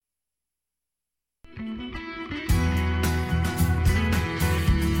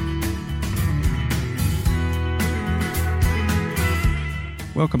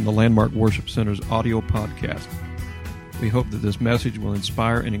Welcome to Landmark Worship Center's audio podcast. We hope that this message will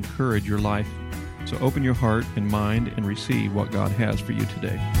inspire and encourage your life. So open your heart and mind and receive what God has for you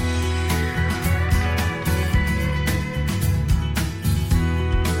today.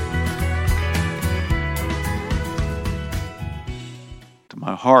 To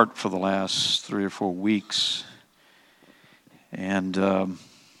my heart for the last 3 or 4 weeks, and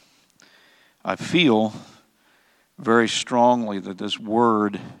I feel very strongly that this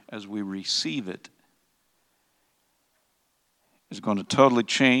word, as we receive it, is going to totally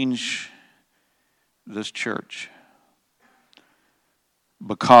change this church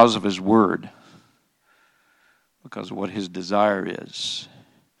because of His word, because of what His desire is.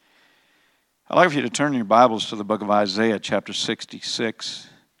 I'd like for you to turn your Bibles to the book of Isaiah, chapter 66,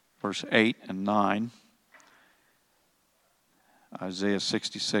 verse 8 and 9. Isaiah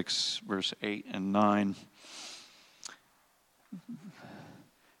 66, verse 8 and 9.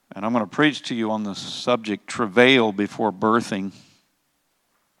 And I'm going to preach to you on the subject, travail before birthing.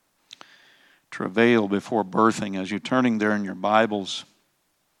 Travail before birthing. As you're turning there in your Bibles,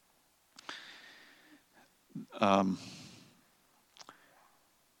 I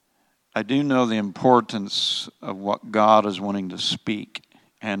do know the importance of what God is wanting to speak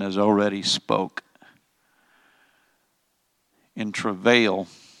and has already spoke. In travail.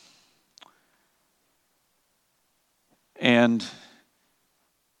 And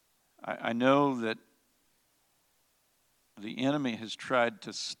I know that the enemy has tried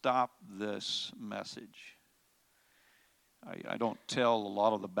to stop this message. I don't tell a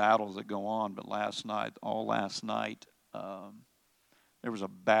lot of the battles that go on, but last night, there was a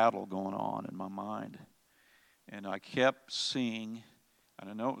battle going on in my mind. And I kept seeing, and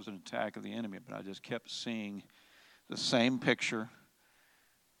I know it was an attack of the enemy, but I just kept seeing the same picture,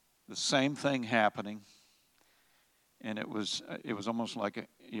 the same thing happening. And it was almost like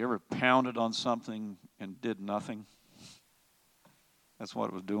you ever pounded on something and did nothing? That's what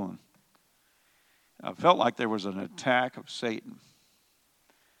it was doing. I felt like there was an attack of Satan,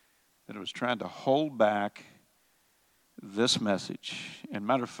 that it was trying to hold back this message. And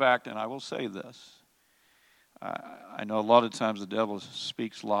matter of fact, and I will say this, I know a lot of times the devil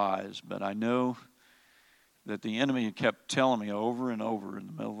speaks lies, but I know that the enemy kept telling me over and over in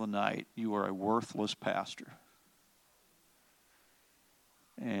the middle of the night, you are a worthless pastor.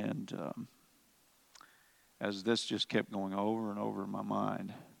 And as this just kept going over and over in my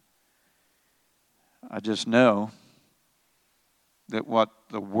mind, I just know that what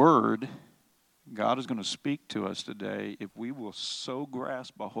the Word God is going to speak to us today, if we will so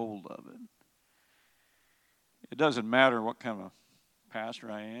grasp a hold of it, it doesn't matter what kind of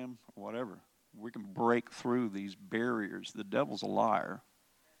pastor I am or whatever. We can break through these barriers. The devil's a liar.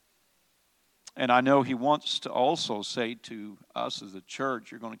 And I know he wants to also say to us as a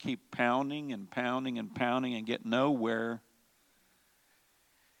church, you're going to keep pounding and pounding and pounding and get nowhere,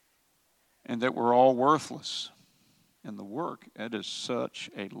 and that we're all worthless in the work. It is such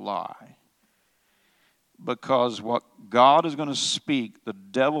a lie. Because what God is going to speak, the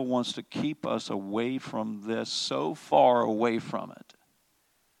devil wants to keep us away from this, so far away from it.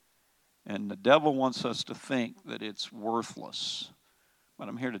 And the devil wants us to think that it's worthless. But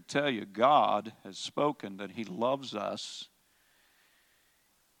I'm here to tell you, God has spoken that He loves us.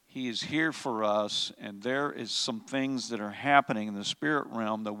 He is here for us, and there is some things that are happening in the spirit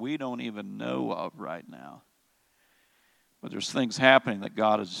realm that we don't even know of right now. But there's things happening that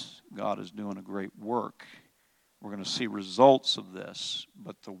God is doing a great work. We're going to see results of this.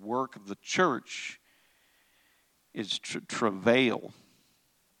 But the work of the church is to travail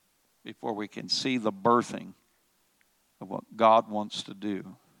before we can see the birthing of what God wants to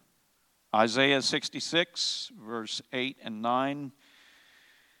do. Isaiah 66, verse 8 and 9.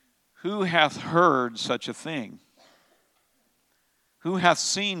 Who hath heard such a thing? Who hath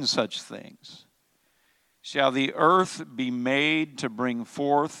seen such things? Shall the earth be made to bring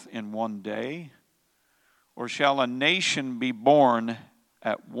forth in one day? Or shall a nation be born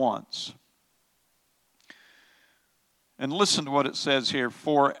at once? And listen to what it says here.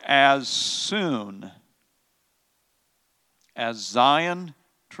 For as soon as Zion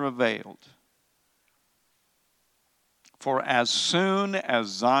travailed. For as soon as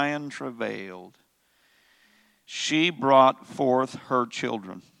Zion travailed, she brought forth her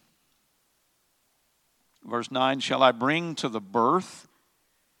children. Verse 9, shall I bring to the birth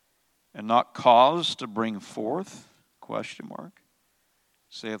and not cause to bring forth? Question mark.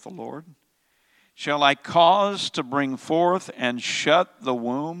 Saith the Lord. Shall I cause to bring forth and shut the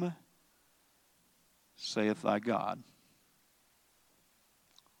womb? saith thy God.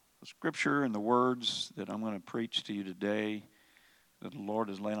 The scripture and the words that I'm going to preach to you today that the Lord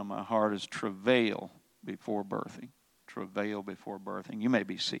has laid on my heart is travail before birthing. Travail before birthing. You may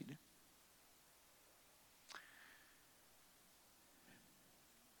be seated.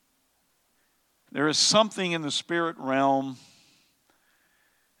 There is something in the spirit realm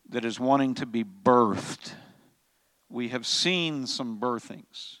that is wanting to be birthed. We have seen some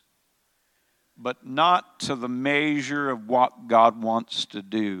birthings, but not to the measure of what God wants to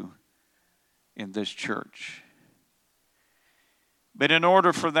do in this church. But in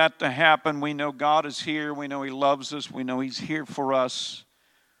order for that to happen, we know God is here, we know He loves us, we know He's here for us.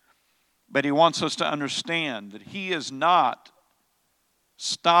 But He wants us to understand that He is not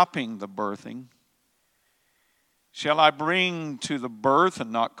stopping the birthing. Shall I bring to the birth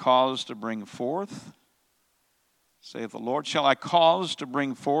and not cause to bring forth? Saith the Lord. Shall I cause to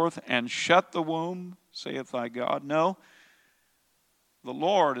bring forth and shut the womb? Saith thy God. No. The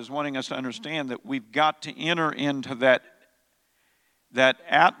Lord is wanting us to understand that we've got to enter into that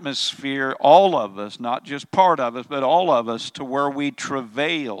atmosphere, all of us, not just part of us, but all of us, to where we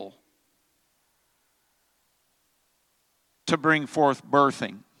travail to bring forth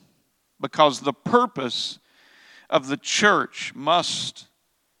birthing. Because the purpose of the church must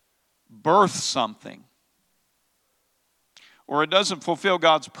birth something, or it doesn't fulfill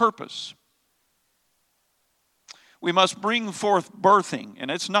God's purpose. We must bring forth birthing,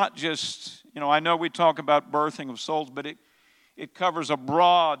 and it's not just, I know we talk about birthing of souls, but it covers a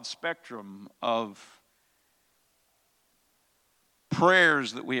broad spectrum of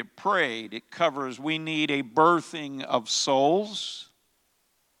prayers that we have prayed. It covers, we need a birthing of souls.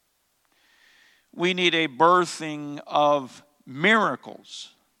 We need a birthing of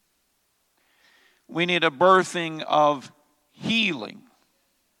miracles. We need a birthing of healing.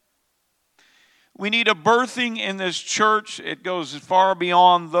 We need a birthing in this church. It goes far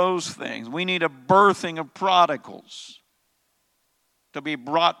beyond those things. We need a birthing of prodigals to be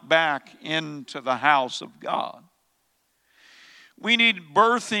brought back into the house of God. We need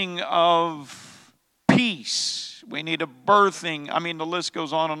birthing of peace. We need a birthing, the list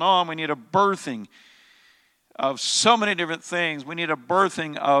goes on and on. We need a birthing of so many different things. We need a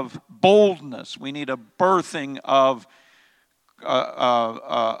birthing of boldness. We need a birthing of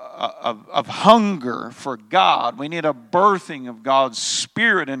hunger for God. We need a birthing of God's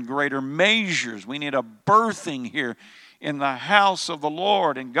Spirit in greater measures. We need a birthing here in the house of the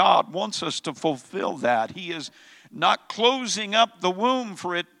Lord, and God wants us to fulfill that. He is not closing up the womb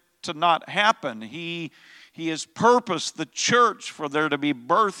for it to not happen. He has purposed the church for there to be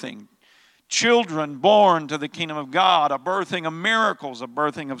birthing. Children born to the kingdom of God, a birthing of miracles, a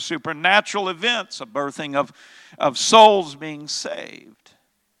birthing of supernatural events, a birthing of souls being saved.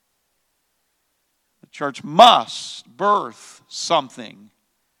 The church must birth something.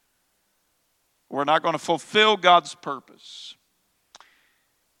 We're not going to fulfill God's purpose.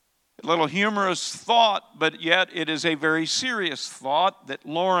 A little humorous thought, but yet it is a very serious thought that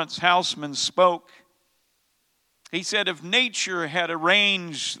Lawrence Houseman spoke. He said, if nature had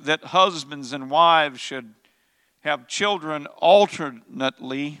arranged that husbands and wives should have children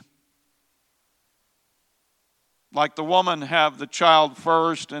alternately, like the woman have the child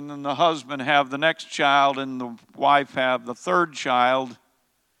first and then the husband have the next child and the wife have the third child.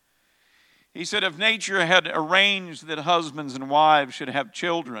 He said, if nature had arranged that husbands and wives should have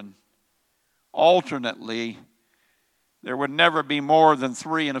children alternately, there would never be more than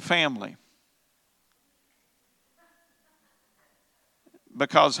 3 in a family.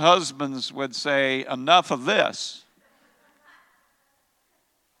 Because husbands would say, enough of this.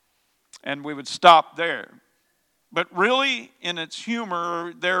 And we would stop there. But really, in its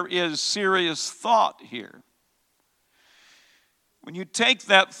humor, there is serious thought here. When you take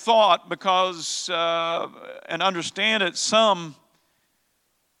that thought, because, and understand it, some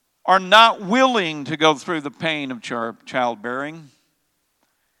are not willing to go through the pain of childbearing.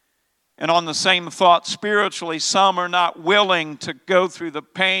 And on the same thought, spiritually, some are not willing to go through the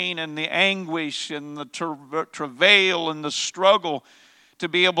pain and the anguish and the travail and the struggle to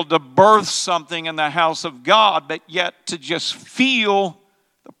be able to birth something in the house of God, but yet to just feel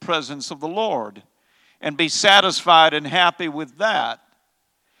the presence of the Lord and be satisfied and happy with that.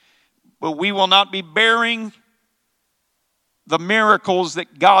 But we will not be bearing the miracles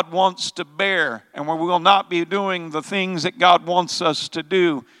that God wants to bear, and we will not be doing the things that God wants us to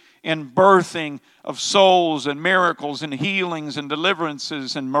do in birthing of souls and miracles and healings and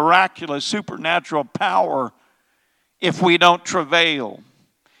deliverances and miraculous supernatural power if we don't travail.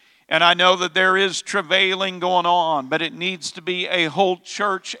 And I know that there is travailing going on, but it needs to be a whole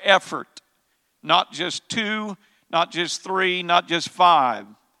church effort Not just 2, not just 3, not just 5.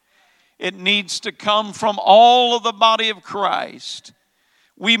 It needs to come from all of the body of Christ.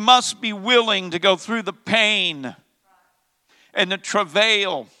 We must be willing to go through the pain and the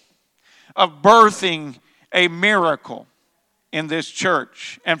travail of birthing a miracle in this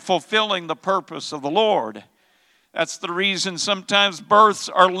church and fulfilling the purpose of the Lord. That's the reason sometimes births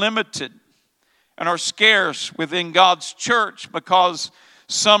are limited and are scarce within God's church, because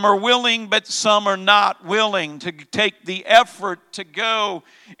some are willing, but some are not willing to take the effort to go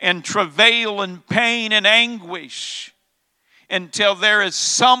and travail in pain and anguish until there is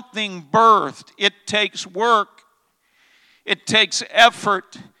something birthed. It takes work. It takes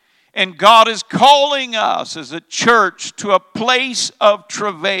effort. And God is calling us as a church to a place of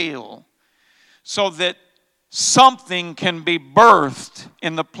travail so that something can be birthed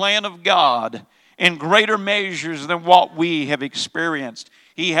in the plan of God in greater measures than what we have experienced.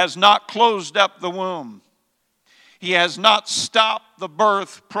 He has not closed up the womb. He has not stopped the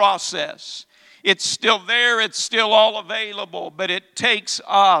birth process. It's still there. It's still all available. But it takes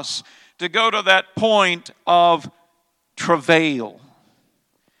us to go to that point of travail.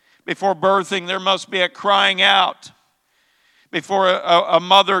 Before birthing, there must be a crying out. Before a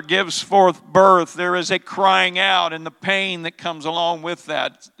mother gives forth birth, there is a crying out and the pain that comes along with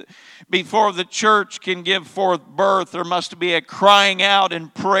that. Before the church can give forth birth, there must be a crying out in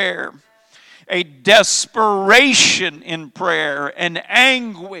prayer, a desperation in prayer, an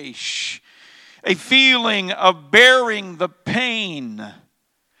anguish, a feeling of bearing the pain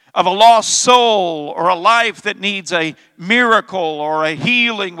of a lost soul or a life that needs a miracle or a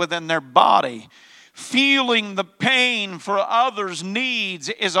healing within their body. Feeling the pain for others' needs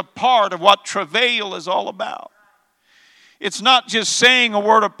is a part of what travail is all about. It's not just saying a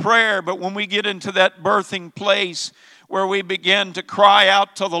word of prayer, but when we get into that birthing place where we begin to cry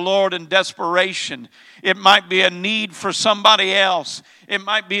out to the Lord in desperation, it might be a need for somebody else. It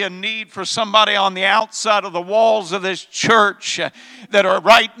might be a need for somebody on the outside of the walls of this church that are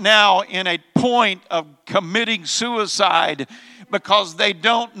right now in a point of committing suicide because they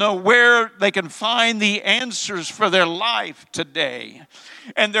don't know where they can find the answers for their life today.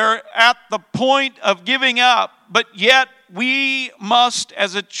 And they're at the point of giving up, but yet we must,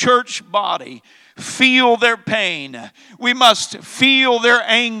 as a church body, feel their pain. We must feel their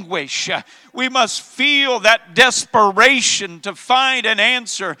anguish. We must feel that desperation to find an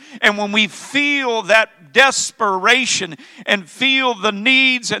answer. And when we feel that desperation and feel the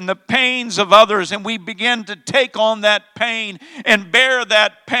needs and the pains of others, and we begin to take on that pain and bear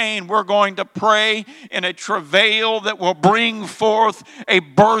that pain, we're going to pray in a travail that will bring forth a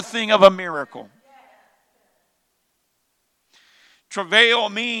birthing of a miracle. Travail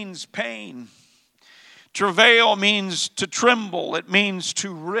means pain. Travail means to tremble. It means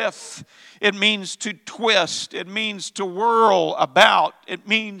to writhe. It means to twist. It means to whirl about. It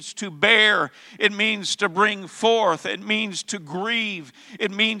means to bear. It means to bring forth. It means to grieve. It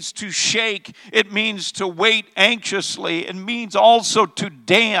means to shake. It means to wait anxiously. It means also to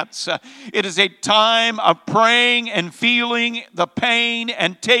dance. It is a time of praying and feeling the pain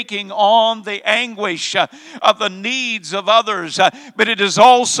and taking on the anguish of the needs of others. But it is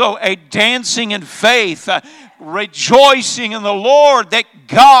also a dancing in faith, rejoicing in the Lord that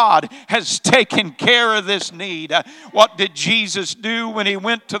God has taken care of this need. What did Jesus do when he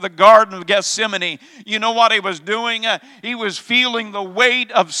went to the Garden of Gethsemane? You know what he was doing? He was feeling the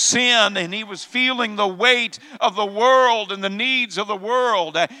weight of sin, and he was feeling the weight of the world and the needs of the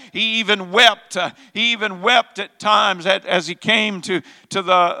world. He even wept. He even wept at times as he came to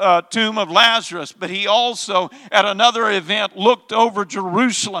the tomb of Lazarus. But he also, at another event, looked over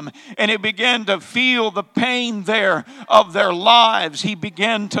Jerusalem, and he began to feel the pain there of their lives. He began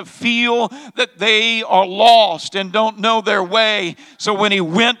to feel that they are lost and don't know their way. So when he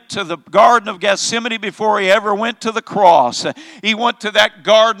went to the Garden of Gethsemane, before he ever went to the cross, he went to that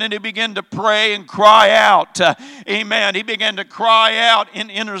garden and he began to pray and cry out. Amen. He began to cry out in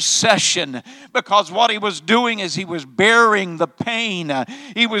intercession, because what he was doing is he was bearing the pain.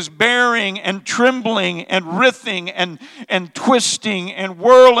 He was bearing and trembling and writhing and twisting and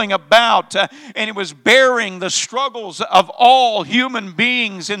whirling about. And he was bearing the struggles of all human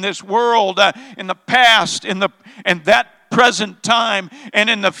beings in this world, in the past, and that present time, and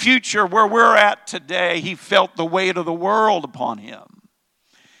in the future where we're at today. He felt the weight of the world upon him.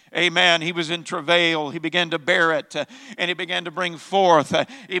 Amen. He was in travail. He began to bear it, and he began to bring forth.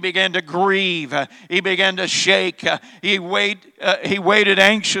 He began to grieve. He began to shake. He waited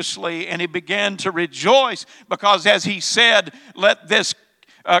anxiously, and he began to rejoice, because as he said, let this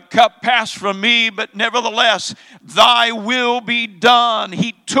cup pass from me, but nevertheless, thy will be done.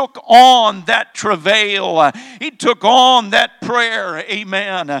 He took on that travail. He took on that prayer.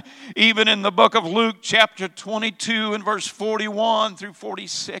 Amen. Even in the book of Luke, chapter 22 and verse 41 through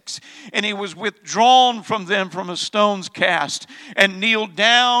 46, and he was withdrawn from them from a stone's cast and kneeled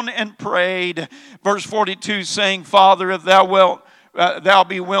down and prayed. Verse 42 saying, Father, if thou wilt, thou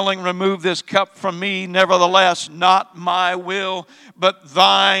be willing, remove this cup from me. Nevertheless, not my will, but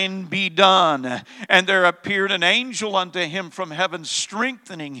thine be done. And there appeared an angel unto him from heaven,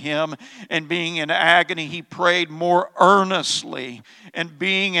 strengthening him. And being in agony, he prayed more earnestly. And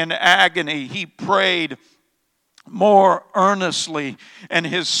being in agony, he prayed more earnestly, and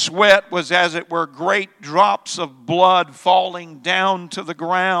his sweat was as it were great drops of blood falling down to the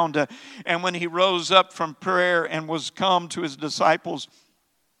ground. And when he rose up from prayer and was come to his disciples,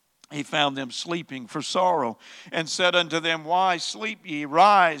 he found them sleeping for sorrow, and said unto them, Why sleep ye?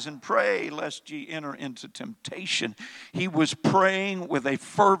 Rise and pray, lest ye enter into temptation. He was praying with a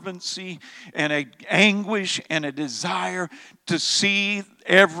fervency and an anguish and a desire to see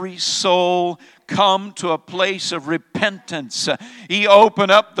every soul come to a place of repentance. He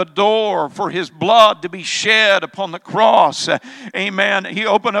opened up the door for his blood to be shed upon the cross. Amen. He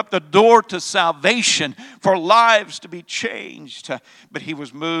opened up the door to salvation for lives to be changed. But he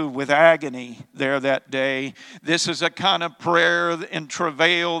was moved with agony there that day. This is a kind of prayer in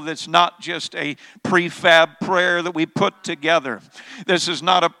travail that's not just a prefab prayer that we put together. This is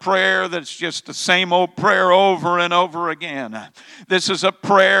not a prayer that's just the same old prayer over and over again. This is a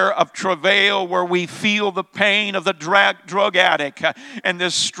prayer of travail where we feel the pain of the drug addict and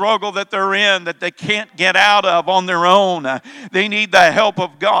this struggle that they're in that they can't get out of on their own. They need the help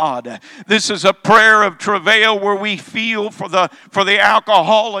of God. This is a prayer of travail where we feel for the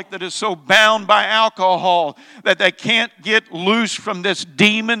alcoholic that is so bound by alcohol that they can't get loose from this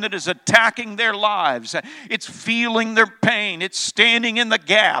demon that is attacking their lives. It's feeling their pain. It's standing in the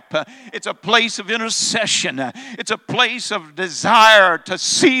gap. It's a place of intercession. It's a place of desire to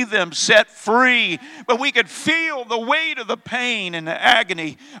see them set free. But we could feel the weight of the pain and the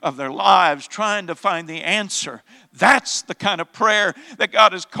agony of their lives trying to find the answer. That's the kind of prayer that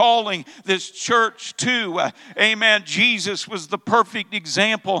God is calling this church to. Amen. Jesus was the perfect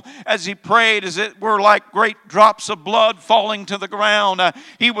example as he prayed, as it were like great drops of blood falling to the ground.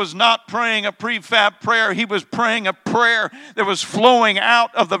 He was not praying a prefab prayer. He was praying a prayer that was flowing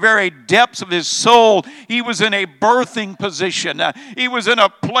out of the very depths of his soul. He was in a birthing position. He was in a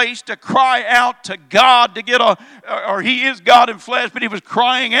place to cry out to God to get or he is God in flesh, but he was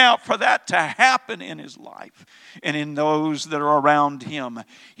crying out for that to happen in his life and in those that are around him.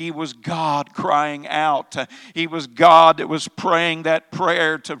 He was God crying out. He was God that was praying that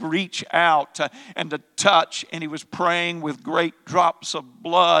prayer to reach out and to touch. And he was praying with great drops of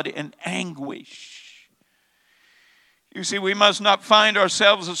blood and anguish. You see, we must not find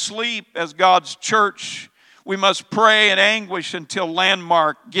ourselves asleep as God's church. We must pray in anguish until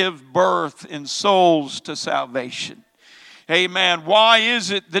Landmark gives birth in souls to salvation. Amen. Why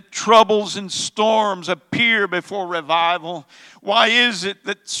is it that troubles and storms appear before revival? Why is it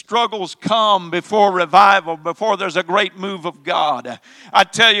that struggles come before revival, before there's a great move of God? I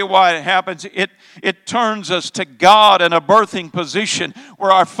tell you why it happens. It turns us to God in a birthing position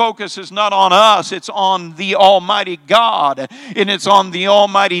where our focus is not on us, it's on the Almighty God. And it's on the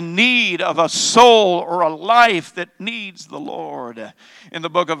almighty need of a soul or a life that needs the Lord. In the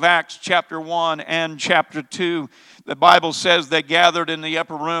book of Acts, chapter 1 and chapter 2, the Bible says they gathered in the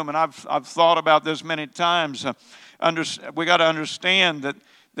upper room, and I've thought about this many times. We got to understand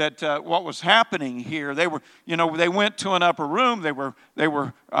that what was happening here. They went to an upper room. They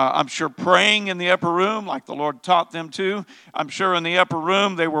were I'm sure praying in the upper room like the Lord taught them to. I'm sure in the upper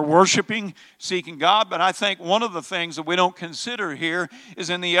room they were worshiping, seeking God. But I think one of the things that we don't consider here is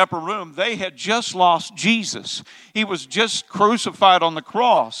in the upper room they had just lost Jesus. He was just crucified on the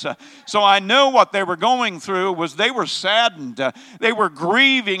cross. So I know what they were going through was they were saddened. They were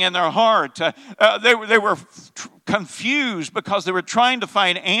grieving in their heart. They were confused because they were trying to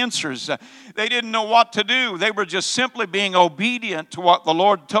find answers. They didn't know what to do. They were just simply being obedient to what the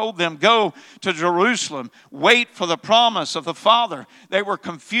Lord told them. Go to Jerusalem. Wait for the promise of the Father. They were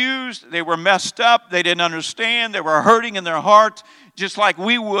confused. They were messed up. They didn't understand. They were hurting in their heart, just like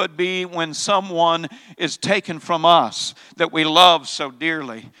we would be when someone is taken from us that we love so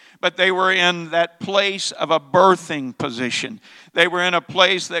dearly. but they were in that place of a birthing position. They were in a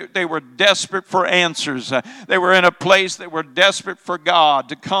place that they were desperate for answers. They were in a place that were desperate for God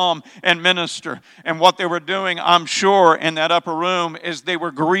to come and minister. And what they were doing, I'm sure, in that upper room is they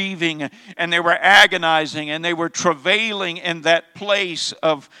were grieving and they were agonizing and they were travailing in that place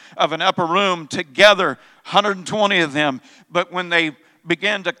of an upper room together, 120 of them. But when they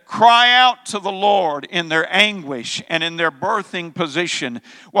began to cry out to the Lord in their anguish and in their birthing position,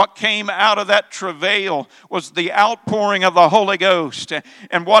 what came out of that travail was the outpouring of the Holy Ghost.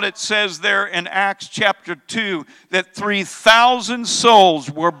 And what it says there in Acts chapter 2, that 3,000 souls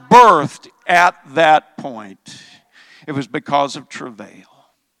were birthed at that point. It was because of travail.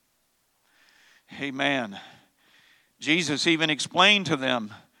 Amen. Jesus even explained to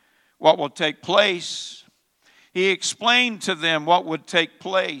them what will take place. He explained to them what would take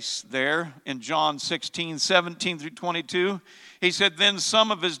place there in John 16, 17 through 22. He said, then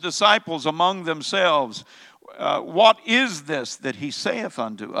some of his disciples among themselves, what is this that he saith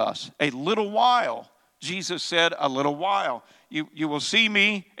unto us? A little while. Jesus said, a little while. You will see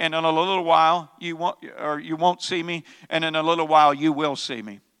me, and in a little while you won't see me, and in a little while you will see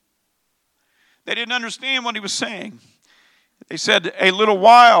me. They didn't understand what he was saying. They said, a little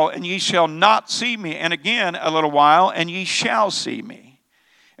while, and ye shall not see me. And again, a little while, and ye shall see me.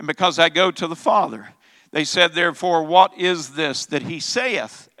 And because I go to the Father. They said, therefore, what is this that he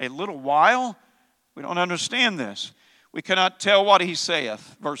saith? A little while? We don't understand this. We cannot tell what he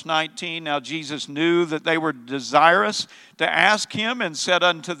saith. Verse 19, now Jesus knew that they were desirous to ask him, and said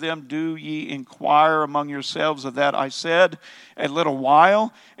unto them, do ye inquire among yourselves of that I said, a little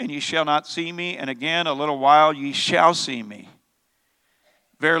while, and ye shall not see me, and again, a little while, ye shall see me.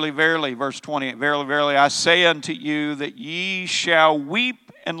 Verily, verily, verse 20, verily, verily, I say unto you that ye shall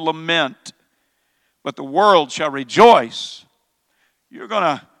weep and lament, but the world shall rejoice. You're going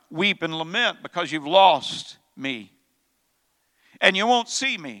to weep and lament because you've lost me. And you won't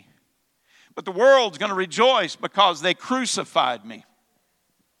see me. But the world's going to rejoice because they crucified me.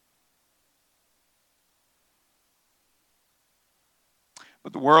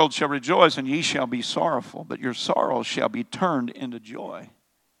 But the world shall rejoice, and ye shall be sorrowful, but your sorrow shall be turned into joy.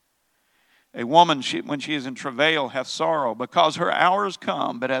 A woman, when she is in travail, hath sorrow, because her hour is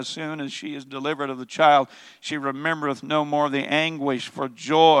come. But as soon as she is delivered of the child, she remembereth no more the anguish for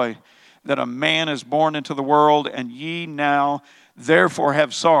joy that a man is born into the world. And ye now therefore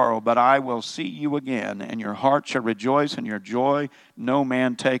have sorrow, but I will see you again, and your heart shall rejoice, and your joy no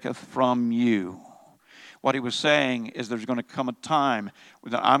man taketh from you. What he was saying is there's going to come a time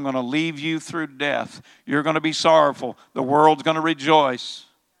that I'm going to leave you through death. You're going to be sorrowful. The world's going to rejoice.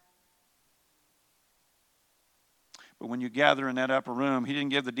 But when you gather in that upper room, he didn't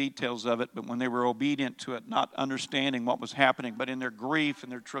give the details of it, but when they were obedient to it, not understanding what was happening, but in their grief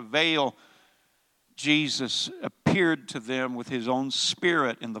and their travail, Jesus appeared to them with his own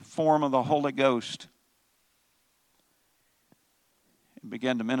Spirit in the form of the Holy Ghost and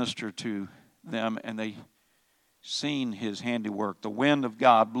began to minister to them, and they seen his handiwork. The wind of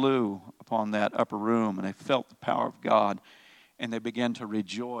God blew upon that upper room, and they felt the power of God, and they began to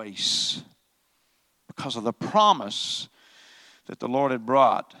rejoice because of the promise that the Lord had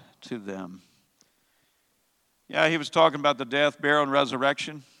brought to them. Yeah, he was talking about the death, burial, and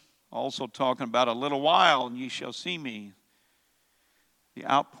resurrection. Also talking about a little while, and ye shall see me. The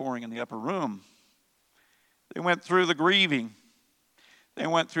outpouring in the upper room. They went through the grieving. They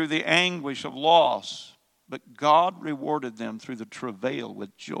went through the anguish of loss. But God rewarded them through the travail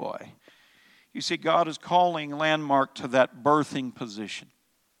with joy. You see, God is calling Landmark to that birthing position.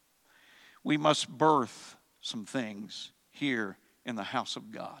 We must birth some things here in the house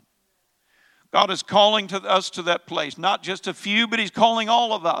of God. God is calling to us to that place. Not just a few, but he's calling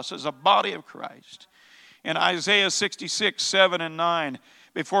all of us as a body of Christ. In Isaiah 66, 7 and 9,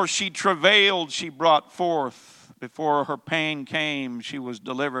 before she travailed, she brought forth. Before her pain came, she was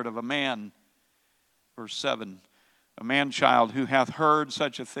delivered of a man. Verse 7, a man-child who hath heard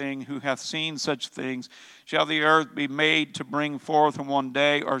such a thing, who hath seen such things. Shall the earth be made to bring forth in one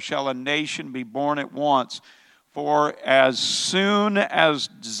day, or shall a nation be born at once? For as soon as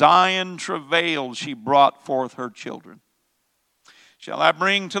Zion travailed, she brought forth her children. Shall I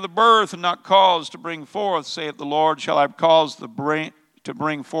bring to the birth and not cause to bring forth, saith the Lord? Shall I cause to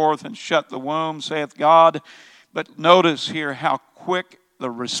bring forth and shut the womb, saith God? But notice here how quick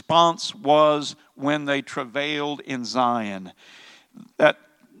the response was when they travailed in Zion.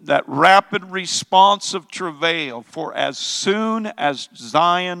 That rapid response of travail, for as soon as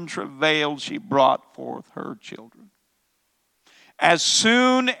Zion travailed, she brought forth her children. As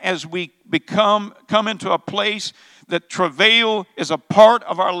soon as we come into a place that travail is a part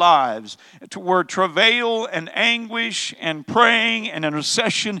of our lives, to where travail and anguish and praying and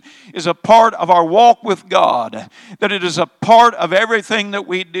intercession is a part of our walk with God, that it is a part of everything that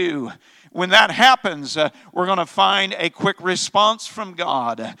we do. When that happens, we're going to find a quick response from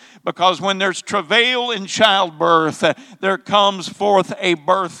God, because when there's travail in childbirth, there comes forth a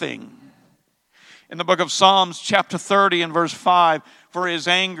birthing. In the book of Psalms, chapter 30 and verse 5, for his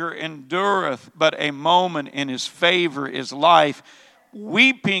anger endureth but a moment, in his favor is life.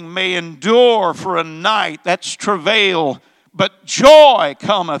 Weeping may endure for a night, that's travail, but joy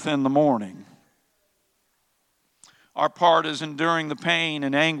cometh in the morning. Our part is enduring the pain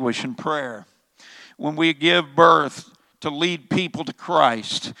and anguish in prayer. When we give birth to lead people to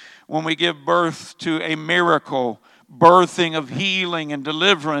Christ, when we give birth to a miracle, birthing of healing and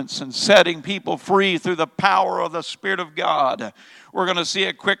deliverance and setting people free through the power of the Spirit of God, we're going to see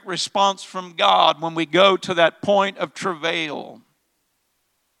a quick response from God when we go to that point of travail.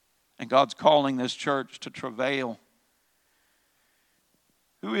 And God's calling this church to travail.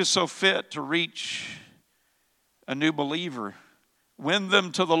 Who is so fit to reach a new believer, win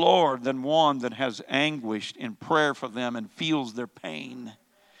them to the Lord, than one that has anguished in prayer for them and feels their pain?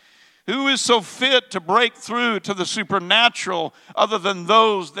 Who is so fit to break through to the supernatural other than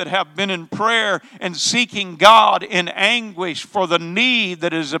those that have been in prayer and seeking God in anguish for the need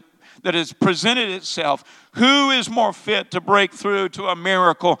that has presented itself? Who is more fit to break through to a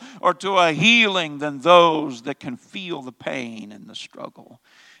miracle or to a healing than those that can feel the pain and the struggle?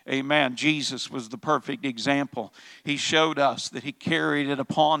 Amen. Jesus was the perfect example. He showed us that he carried it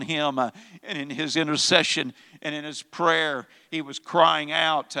upon him, and in his intercession and in his prayer, he was crying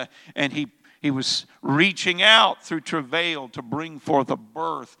out, and he was reaching out through travail to bring forth a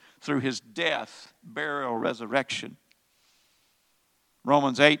birth through his death, burial, resurrection.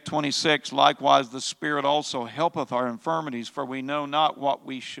 Romans 8:26, likewise the Spirit also helpeth our infirmities, for we know not what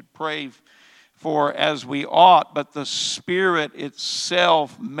we should pray for as we ought, but the Spirit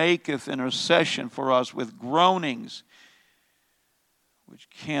itself maketh intercession for us with groanings which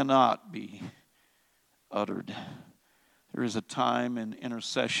cannot be uttered. There is a time in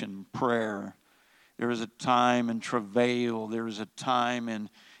intercession prayer. There is a time in travail. There is a time in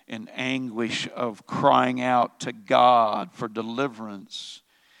anguish of crying out to God for deliverance.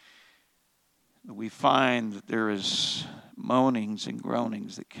 We find that there is moanings and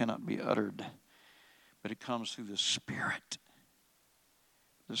groanings that cannot be uttered, but it comes through the Spirit.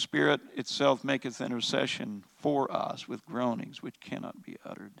 The Spirit itself maketh intercession for us with groanings which cannot be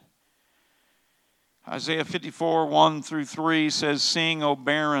uttered. Isaiah 54, 1 through 3 says, Sing, O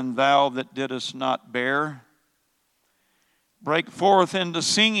barren, thou that didst not bear. Break forth into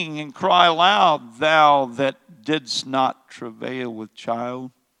singing and cry aloud, thou that didst not travail with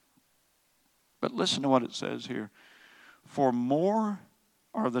child. But listen to what it says here. For more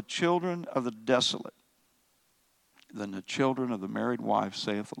are the children of the desolate than the children of the married wife,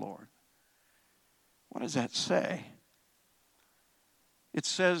 saith the Lord. What does that say? It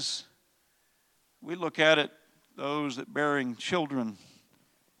says, we look at it, those that bearing children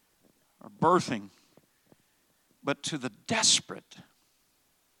are birthing, but to the desperate,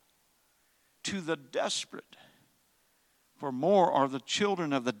 for more are the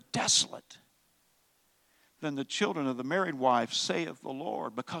children of the desolate than the children of the married wife, saith the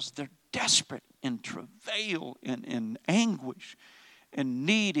Lord, because they're desperate in travail and in anguish and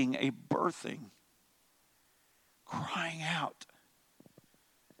needing a birthing, crying out.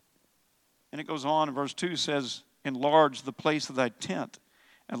 And it goes on in verse 2, says, Enlarge the place of thy tent,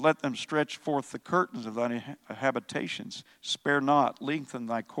 and let them stretch forth the curtains of thy habitations. Spare not, lengthen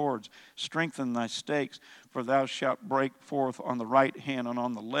thy cords, strengthen thy stakes, for thou shalt break forth on the right hand and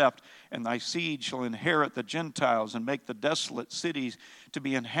on the left, and thy seed shall inherit the Gentiles and make the desolate cities to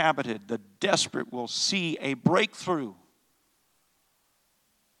be inhabited. The desperate will see a breakthrough.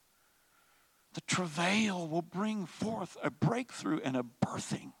 The travail will bring forth a breakthrough and a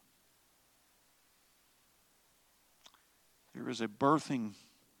birthing. There is a birthing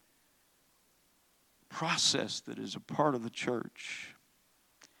process that is a part of the church.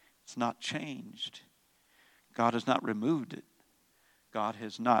 It's not changed. God has not removed it. God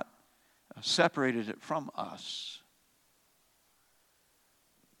has not separated it from us.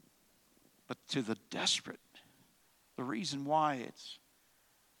 But to the desperate, the reason why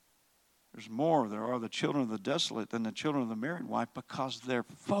there are the children of the desolate than the children of the married wife, because they're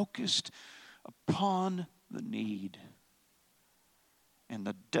focused upon the need and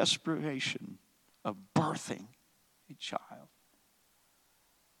the desperation of birthing a child,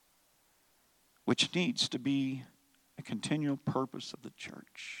 which needs to be a continual purpose of the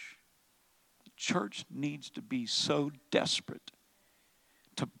church. The church needs to be so desperate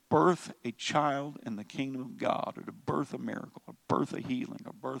to birth a child in the kingdom of God, or to birth a miracle, or birth a healing,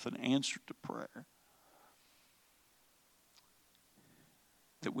 or birth an answer to prayer,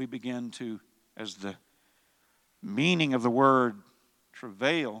 that we begin to, as the meaning of the word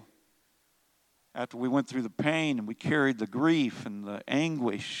travail, after we went through the pain and we carried the grief and the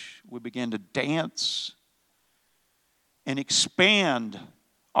anguish, we began to dance and expand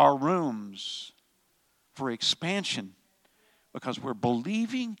our rooms for expansion, because we're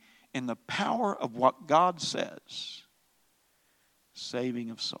believing in the power of what God says. Saving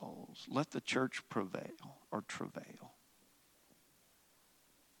of souls. Let the church prevail, or travail.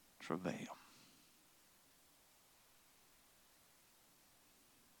 Travail.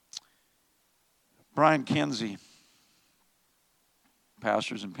 Brian Kinsey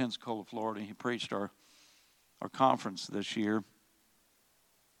pastors in Pensacola, Florida. He preached our conference this year.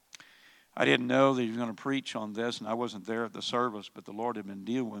 I didn't know that he was going to preach on this, and I wasn't there at the service, but the Lord had been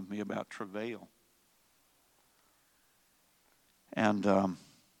dealing with me about travail. And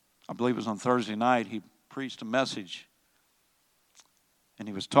I believe it was on Thursday night, he preached a message, and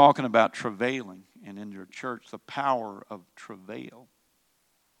he was talking about travailing, and in your church, the power of travail.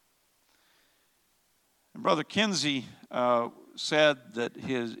 And Brother Kinsey said that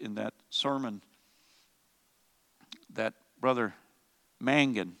in that sermon that Brother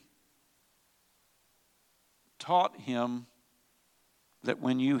Mangan taught him that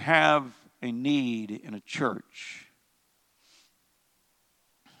when you have a need in a church,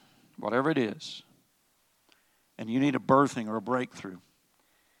 whatever it is, and you need a birthing or a breakthrough,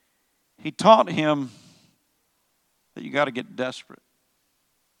 he taught him that you got to get desperate.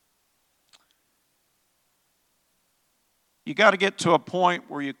 You got to get to a point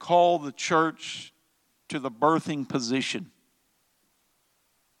where you call the church to the birthing position.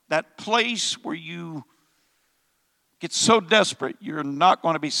 That place where you get so desperate, you're not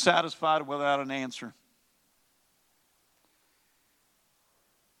going to be satisfied without an answer.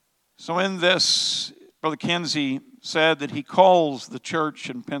 So in this, Brother Kinsey said that he calls the church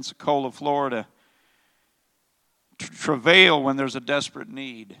in Pensacola, Florida, to travail when there's a desperate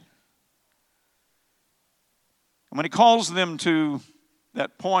need. And when he calls them to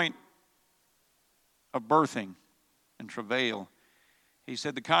that point of birthing and travail, he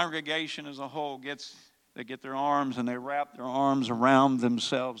said the congregation as a whole they get their arms and they wrap their arms around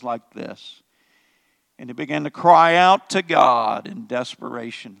themselves like this. And they began to cry out to God in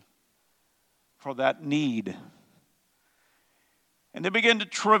desperation for that need. And they began to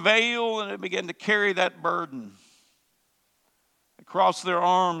travail, and they began to carry that burden. They cross their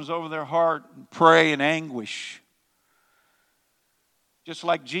arms over their heart and pray in anguish, just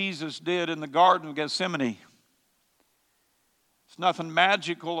like Jesus did in the Garden of Gethsemane. It's nothing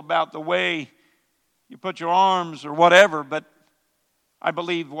magical about the way you put your arms or whatever, but I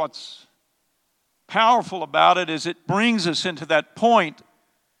believe what's powerful about it is it brings us into that point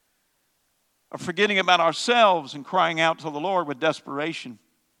of forgetting about ourselves and crying out to the Lord with desperation,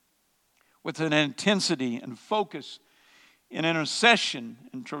 with an intensity and focus in intercession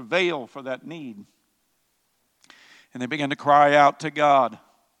and travail for that need. And they began to cry out to God.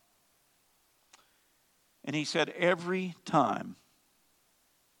 And he said every time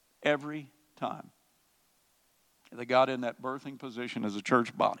they got in that birthing position as a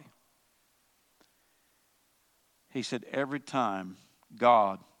church body, he said every time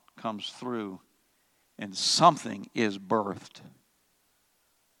God comes through and something is birthed.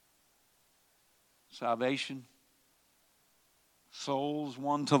 Salvation, souls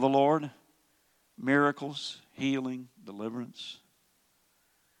won to the Lord, miracles, healing, deliverance.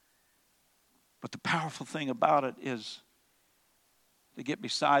 But the powerful thing about it is to get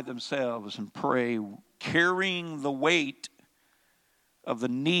beside themselves and pray, carrying the weight of the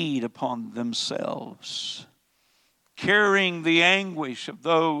need upon themselves, carrying the anguish of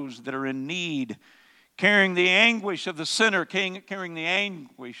those that are in need, carrying the anguish of the sinner, carrying the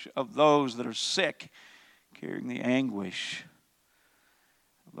anguish of those that are sick, carrying the anguish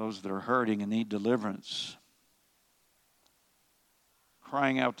of those that are hurting and need deliverance,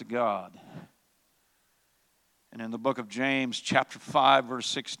 crying out to God. And in the book of James, chapter 5, verse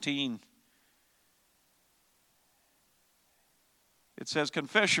 16, it says,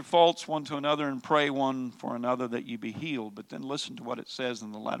 confess your faults one to another and pray one for another that you be healed. But then listen to what it says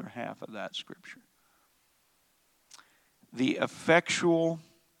in the latter half of that scripture. The effectual,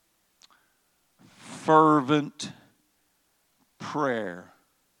 fervent prayer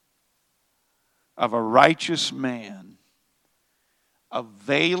of a righteous man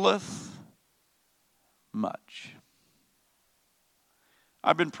availeth much.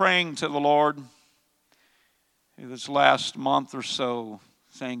 I've been praying to the Lord this last month or so,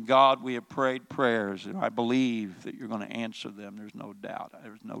 saying, God, we have prayed prayers, and I believe that you're going to answer them. There's no doubt.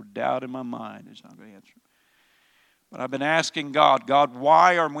 There's no doubt in my mind He's not going to answer. But I've been asking God,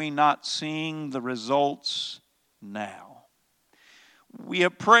 why are we not seeing the results now? We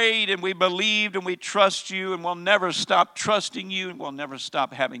have prayed and we believed and we trust you, and we'll never stop trusting you, and we'll never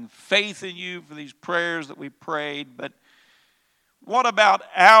stop having faith in you for these prayers that we prayed. But what about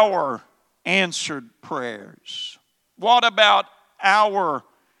our answered prayers? What about our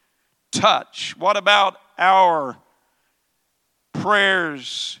touch? What about our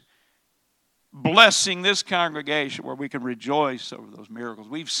prayers blessing this congregation where we can rejoice over those miracles?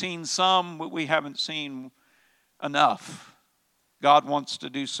 We've seen some, but we haven't seen enough. God wants to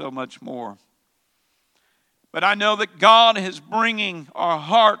do so much more. But I know that God is bringing our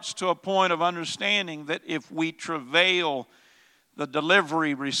hearts to a point of understanding that if we travail, the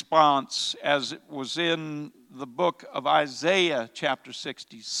delivery response, as it was in the book of Isaiah chapter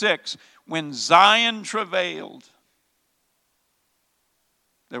 66, when Zion travailed,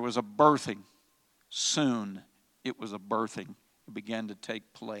 there was a birthing. Soon it was a birthing. It began to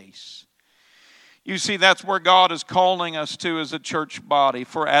take place. You see, that's where God is calling us to as a church body.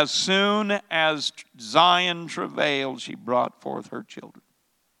 For as soon as Zion travailed, she brought forth her children.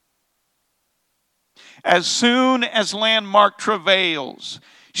 As soon as Landmark travails,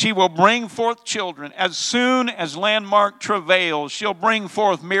 she will bring forth children. As soon as Landmark travails, she'll bring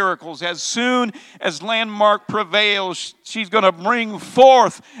forth miracles. As soon as Landmark prevails, she's going to bring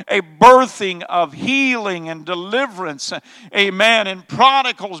forth a birthing of healing and deliverance. Amen. And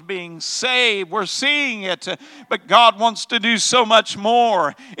prodigals being saved. We're seeing it. But God wants to do so much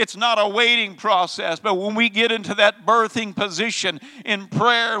more. It's not a waiting process. But when we get into that birthing position in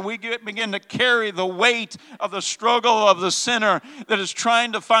prayer, we begin to carry the weight of the struggle of the sinner that is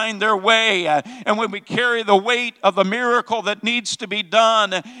trying to find their way. And when we carry the weight of the miracle that needs to be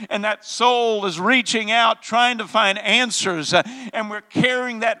done, and that soul is reaching out trying to find answers, and we're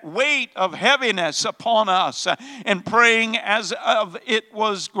carrying that weight of heaviness upon us, and praying as of it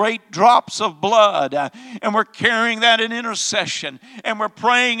was great drops of blood, and we're carrying that in intercession, and we're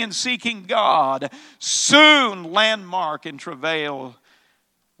praying and seeking God, soon Landmark and Travail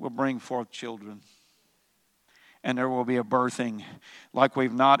will bring forth children. And there will be a birthing like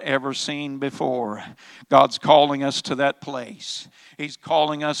we've not ever seen before. God's calling us to that place. He's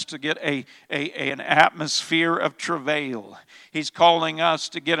calling us to get an atmosphere of travail. He's calling us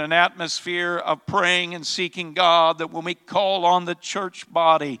to get an atmosphere of praying and seeking God, that when we call on the church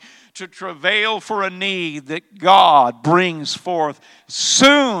body to travail for a need, that God brings forth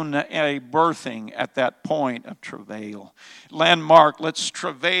soon a birthing at that point of travail. Landmark, let's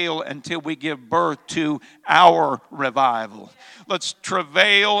travail until we give birth to our revival. Let's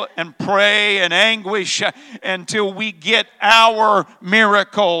travail and pray and anguish until we get our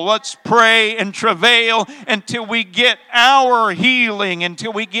miracle. Let's pray and travail until we get our healing,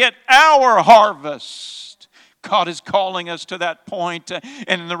 until we get our harvest. God is calling us to that point,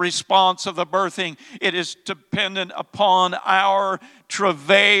 and in the response of the birthing, it is dependent upon our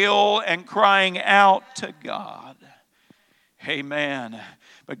travail and crying out to God. Amen.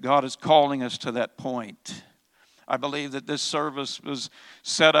 But God is calling us to that point. I believe that this service was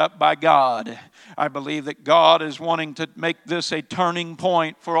set up by God. I believe that God is wanting to make this a turning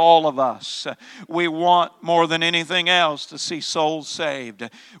point for all of us. We want more than anything else to see souls saved.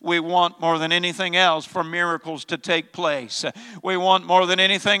 We want more than anything else for miracles to take place. We want more than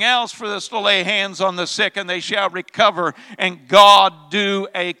anything else for us to lay hands on the sick and they shall recover, and God do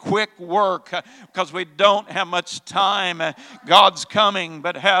a quick work, because we don't have much time. God's coming,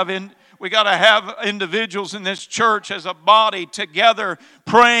 but we got to have individuals in this church as a body together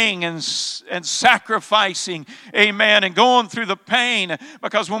praying and sacrificing, amen, and going through the pain.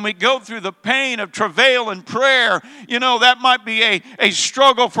 Because when we go through the pain of travail and prayer, that might be a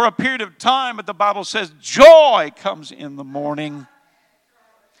struggle for a period of time, but the Bible says joy comes in the morning.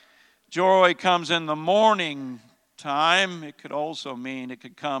 Joy comes in the morning time. It could also mean it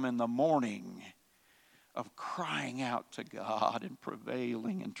could come in the morning of crying out to God and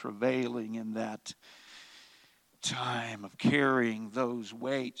prevailing and travailing in that time of carrying those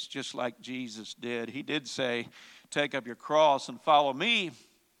weights, just like Jesus did. He did say, take up your cross and follow me.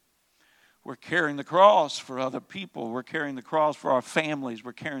 We're carrying the cross for other people. We're carrying the cross for our families.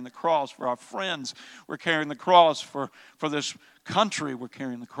 We're carrying the cross for our friends. We're carrying the cross for this country. We're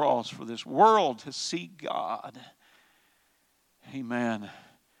carrying the cross for this world to see God. Amen.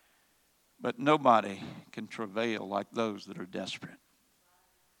 But nobody can travail like those that are desperate.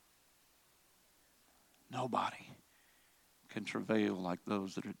 Nobody can travail like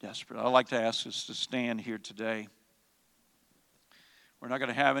those that are desperate. I'd like to ask us to stand here today. We're not going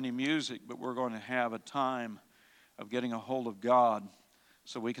to have any music, but we're going to have a time of getting a hold of God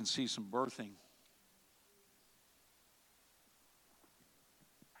so we can see some birthing.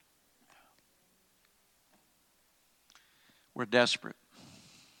 We're desperate.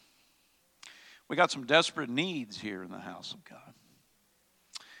 We got some desperate needs here in the house of God.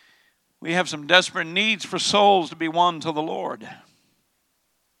 We have some desperate needs for souls to be won to the Lord.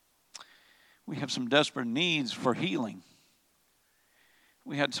 We have some desperate needs for healing.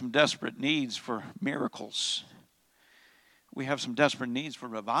 We had some desperate needs for miracles. We have some desperate needs for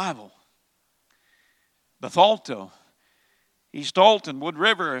revival. Bethalto, East Alton, Wood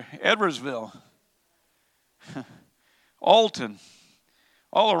River, Edwardsville, Alton,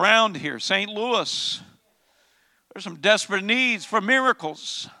 all around here, St. Louis. There's some desperate needs for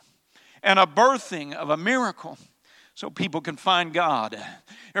miracles and a birthing of a miracle so people can find God.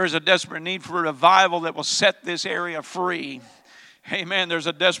 There's a desperate need for a revival that will set this area free. Amen. There's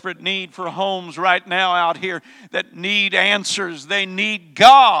a desperate need for homes right now out here that need answers. They need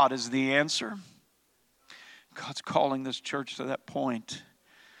God as the answer. God's calling this church to that point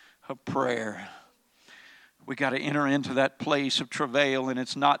of prayer. We got to enter into that place of travail, and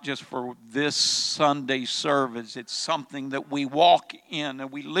it's not just for this Sunday service. It's something that we walk in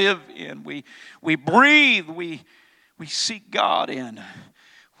and we live in. We breathe. We seek God in.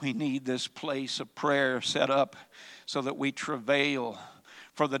 We need this place of prayer set up so that we travail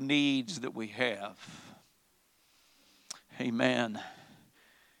for the needs that we have. Amen.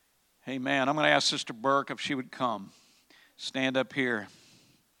 Amen. I'm going to ask Sister Burk if she would come. Stand up here.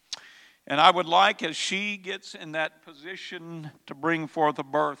 And I would like, as she gets in that position to bring forth a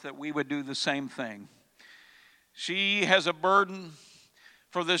birth, that we would do the same thing. She has a burden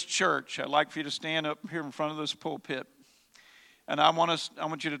for this church. I'd like for you to stand up here in front of this pulpit. And I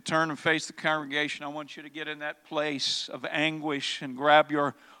want you to turn and face the congregation. I want you to get in that place of anguish and grab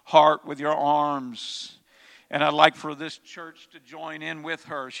your heart with your arms. And I'd like for this church to join in with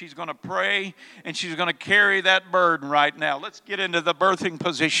her. She's going to pray, and she's going to carry that burden right now. Let's get into the birthing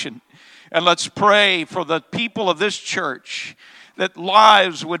position, and let's pray for the people of this church that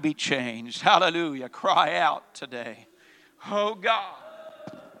lives would be changed. Hallelujah. Cry out today. Oh, God.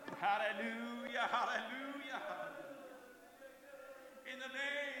 Hallelujah. Hallelujah. In the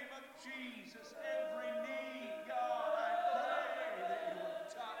name of Jesus, every need, God, I pray that you would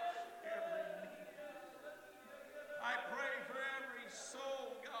touch every need. I pray for every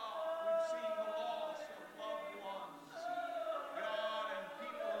soul, God. We've seen the loss of loved ones. God, and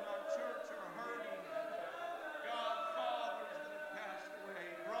people in our church are hurting. God, fathers that have passed away,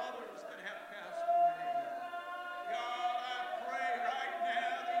 brothers that have passed away. God, I pray right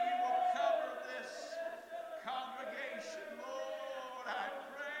now that you will cover this congregation, Lord. I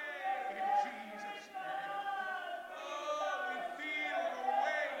pray in Jesus' name. Oh, we feel the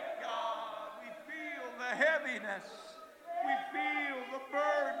weight, God. We feel the heaviness. We feel the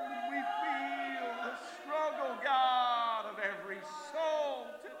burden. We feel the struggle, God, of every soul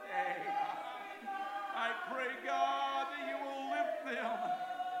today. I pray, God, that you will lift them.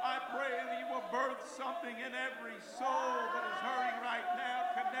 I pray that you will birth something in every soul that is hurting right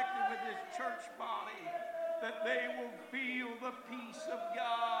now, connected with this church body, that they will feel the peace of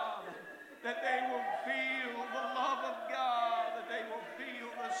God, that they will feel the love of God, that they will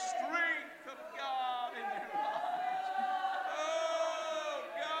feel the strength of God in their lives. Oh,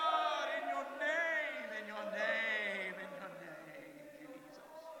 God, in your name, in your name, in your name, Jesus.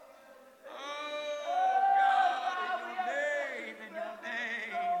 Oh, God, in your name, in your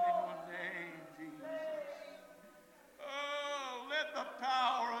name, in your name, Jesus. Oh, let the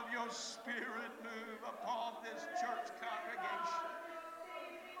power of your Spirit move upon this church congregation.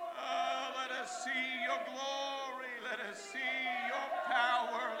 Oh, let us see your glory. Let us see your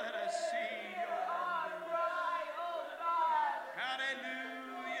power. Let us see your wonders.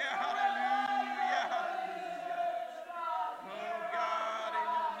 Hallelujah, hallelujah, hallelujah. Oh, God, in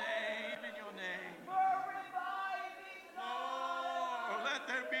your name, in your name. Oh, let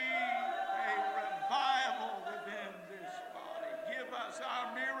there be a revival within this body. Give us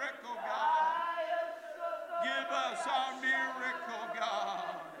our miracle, God. Give us our miracle, God.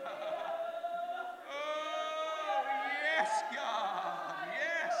 Oh, yes, God.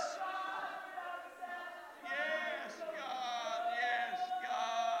 Yes. Yes, God. Yes, God.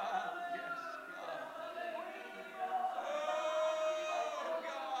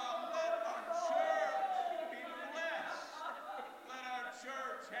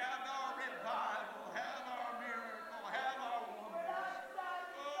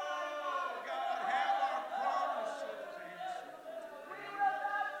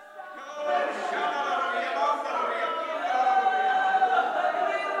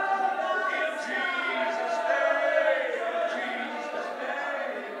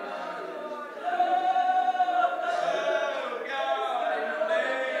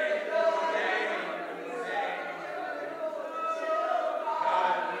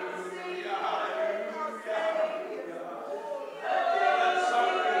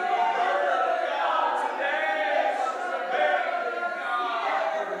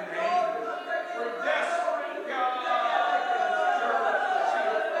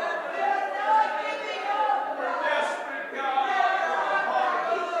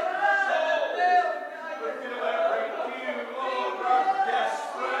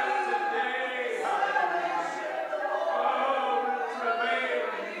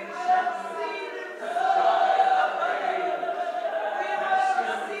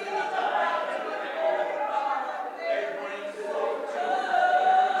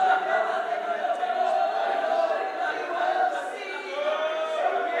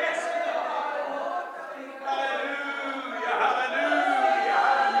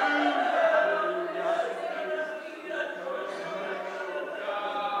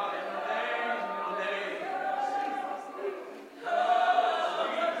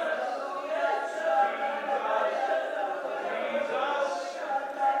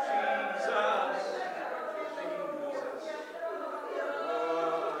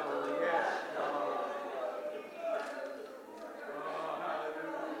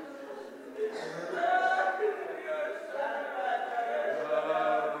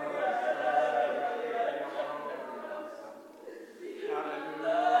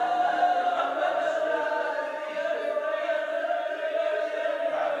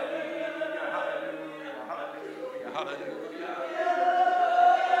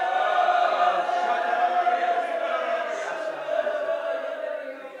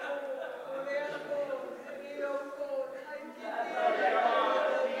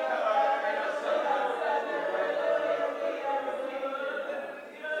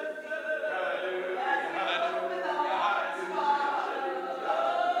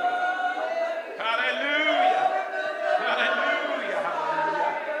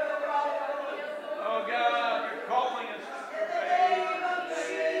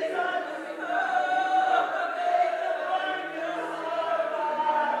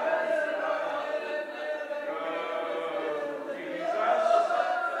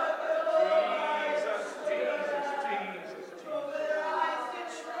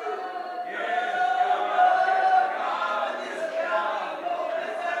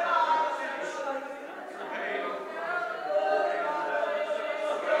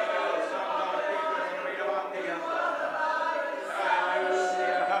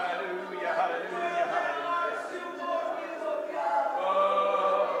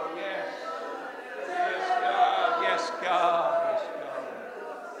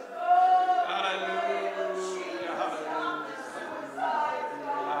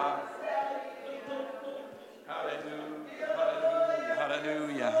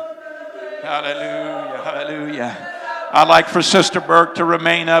 Hallelujah. Hallelujah. Hallelujah. I'd like for Sister Burk to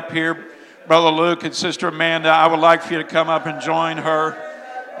remain up here. Brother Luke and Sister Amanda, I would like for you to come up and join her.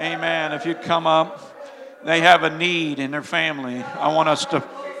 Amen. If you come up, they have a need in their family. I want us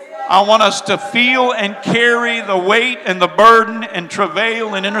to feel and carry the weight and the burden and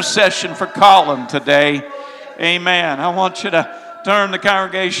travail and intercession for Colin today. Amen. I want you to turn the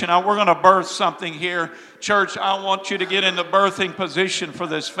congregation. We're going to birth something here. Church, I want you to get in the birthing position for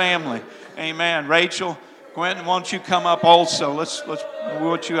this family. Amen. Rachel, Quentin, why don't you come up also? We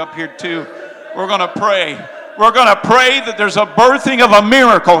want you up here too. We're going to pray. We're going to pray that there's a birthing of a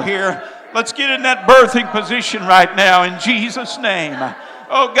miracle here. Let's get in that birthing position right now in Jesus' name.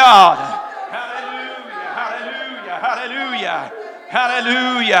 Oh God. Hallelujah, hallelujah, hallelujah,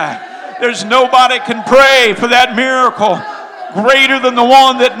 hallelujah. There's nobody can pray for that miracle greater than the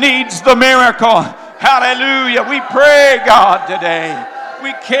one that needs the miracle. Hallelujah. We pray, God, today.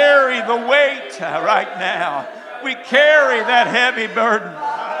 We carry the weight right now. We carry that heavy burden.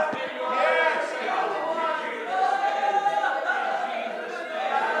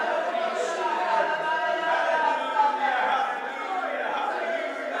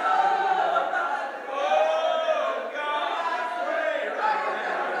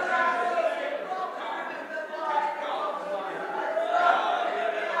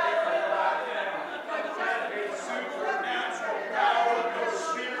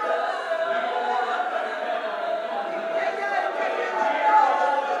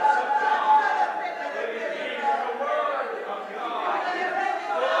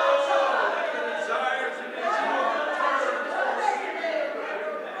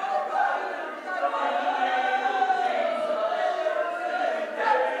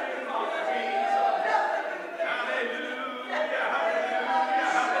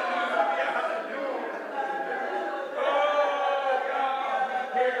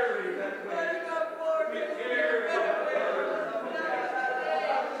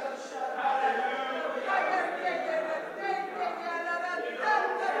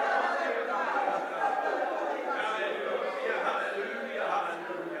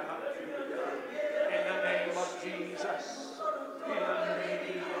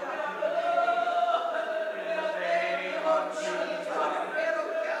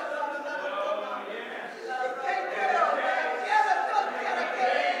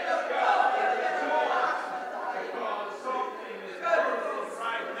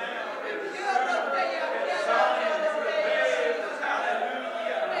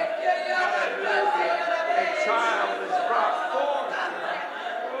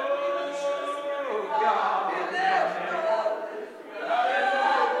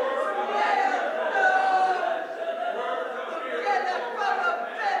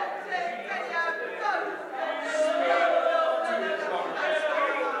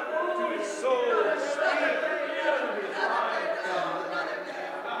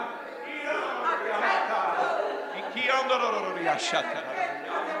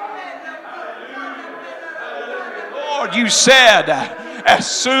 Lord, you said, as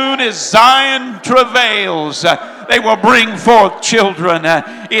soon as Zion travails, they will bring forth children.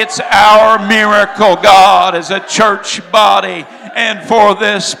 It's our miracle, God, as a church body and for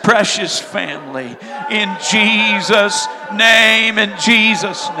this precious family. In Jesus' name, in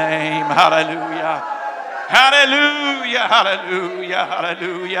Jesus' name. Hallelujah. Hallelujah, hallelujah,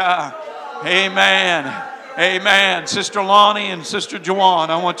 hallelujah. Amen. Amen. Sister Lonnie and Sister Joanne,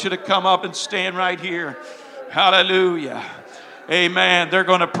 I want you to come up and stand right here. Hallelujah. Amen. They're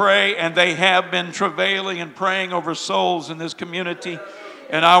going to pray, and they have been travailing and praying over souls in this community.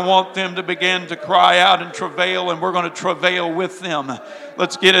 And I want them to begin to cry out and travail, and we're going to travail with them.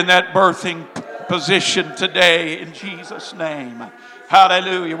 Let's get in that birthing position today in Jesus' name.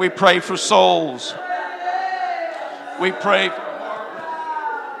 Hallelujah. We pray for souls. We pray for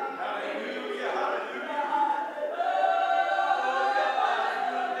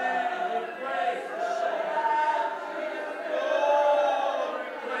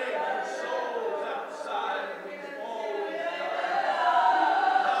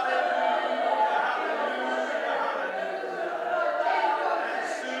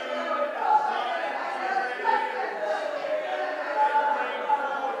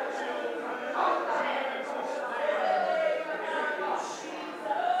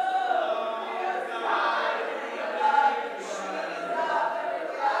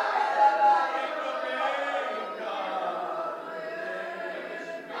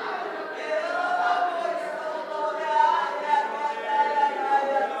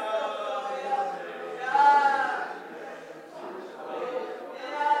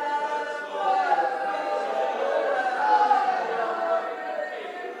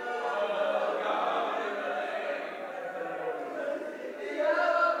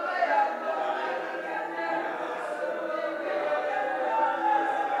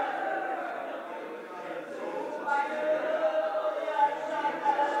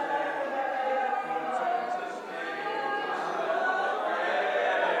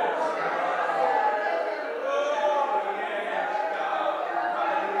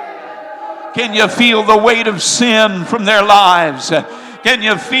Can you feel the weight of sin from their lives? Can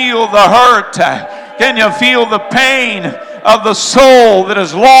you feel the hurt? Can you feel the pain of the soul that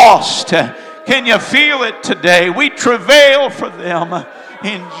is lost? Can you feel it today? We travail for them.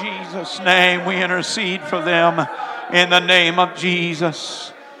 In Jesus' name, we intercede for them. In the name of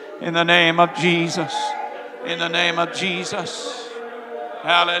Jesus. In the name of Jesus. In the name of Jesus.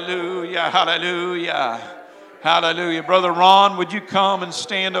 Hallelujah, hallelujah, hallelujah. Brother Ron, would you come and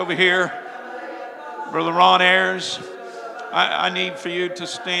stand over here? Brother Ron Ayers, I need for you to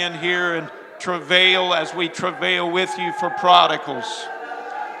stand here and travail as we travail with you for prodigals.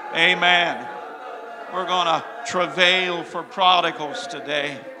 Amen. We're going to travail for prodigals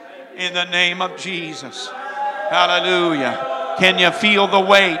today in the name of Jesus. Hallelujah. Can you feel the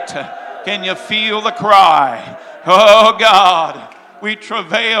weight? Can you feel the cry? Oh God, we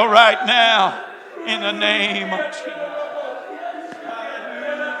travail right now in the name of Jesus.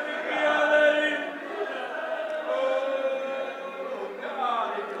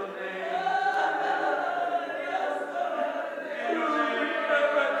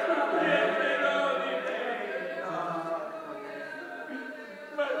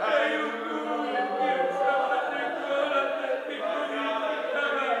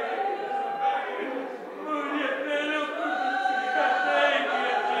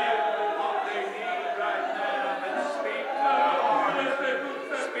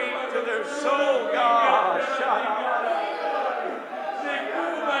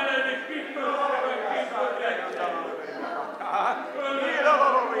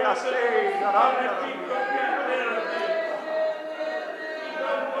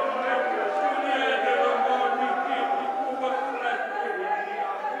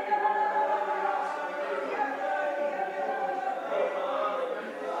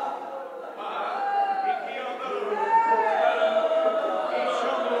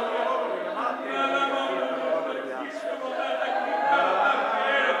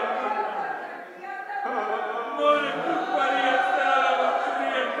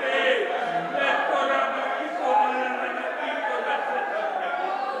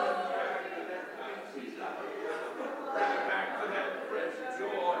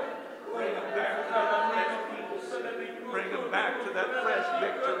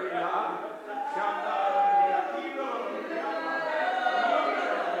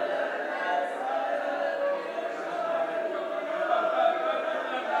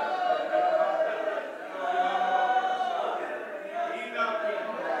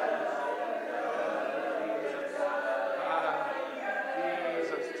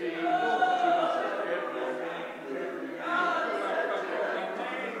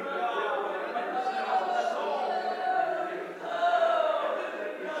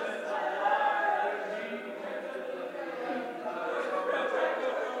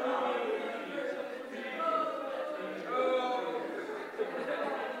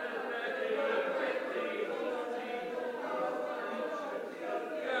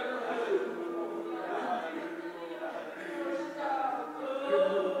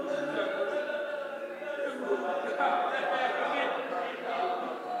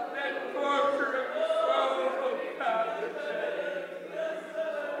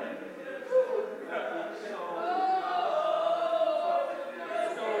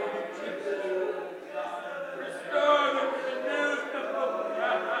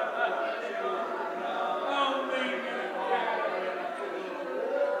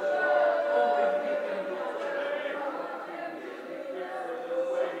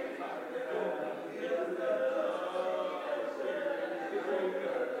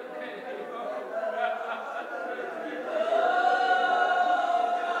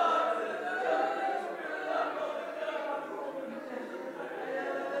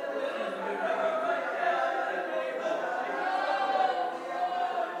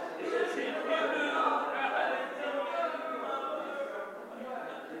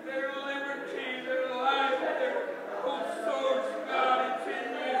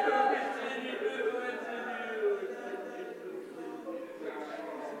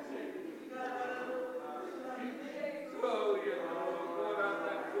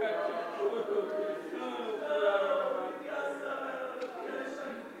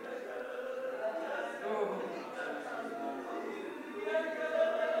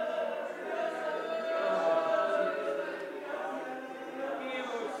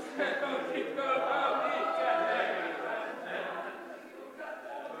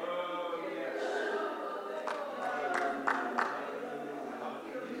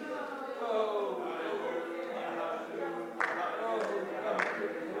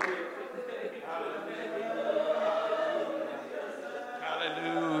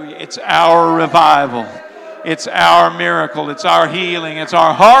 It's our revival. It's our miracle. It's our healing. It's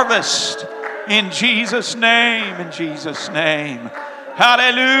our harvest. In Jesus' name. In Jesus' name.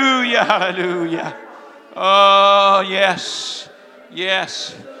 Hallelujah. Hallelujah. Oh, yes.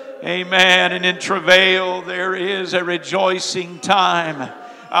 Yes. Amen. And in travail, there is a rejoicing time.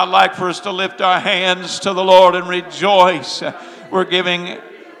 I'd like for us to lift our hands to the Lord and rejoice. We're giving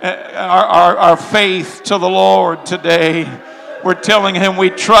our faith to the Lord today. We're telling Him we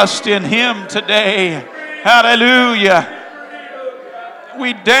trust in Him today. Hallelujah.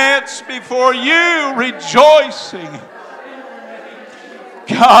 We dance before You rejoicing.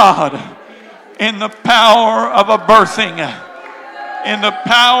 God, in the power of a birthing. In the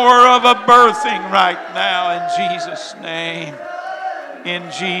power of a birthing right now in Jesus' name. In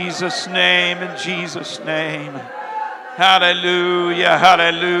Jesus' name. In Jesus' name. Hallelujah.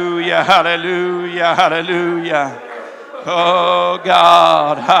 Hallelujah. Hallelujah. Hallelujah. Oh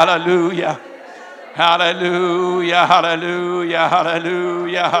God. Hallelujah. Hallelujah. Hallelujah.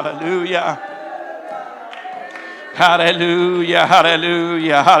 Hallelujah. Hallelujah. Hallelujah.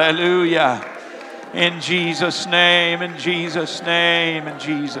 Hallelujah. Hallelujah. In Jesus' name, in Jesus' name, in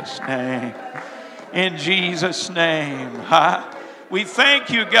Jesus' name, in Jesus' name. We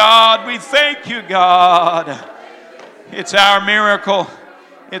thank You, God. We thank You, God. It's our miracle.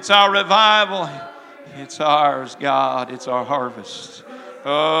 It's our revival. It's ours, God. It's our harvest.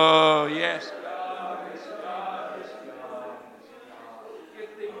 Oh, yes.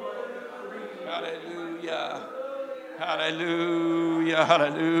 Hallelujah. Hallelujah.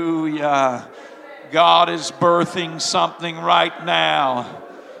 Hallelujah. God is birthing something right now.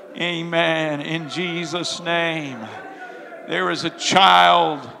 Amen. In Jesus' name. There is a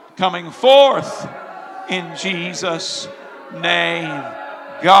child coming forth in Jesus' name.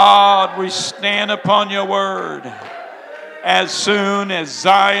 God, we stand upon Your word. As soon as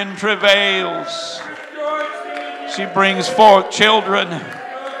Zion travails, she brings forth children.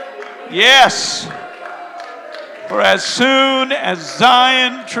 Yes. For as soon as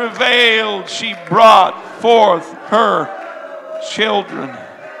Zion travailed, she brought forth her children.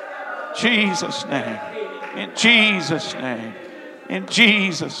 Jesus' name. In Jesus' name. In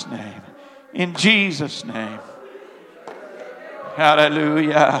Jesus' name. In Jesus' name.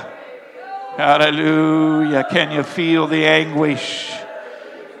 Hallelujah. Hallelujah. Can you feel the anguish?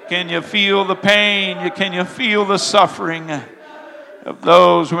 Can you feel the pain? Can you feel the suffering of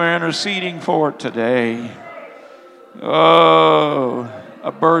those we're interceding for today? Oh,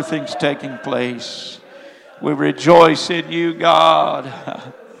 a birthing's taking place. We rejoice in You, God.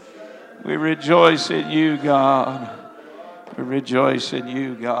 We rejoice in You, God. We rejoice in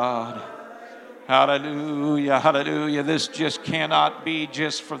You, God. Hallelujah, hallelujah. This just cannot be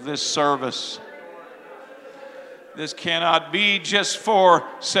just for this service. This cannot be just for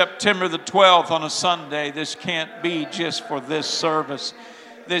September the 12th on a Sunday. This can't be just for this service.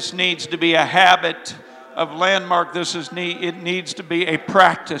 This needs to be a habit of Landmark. It needs to be a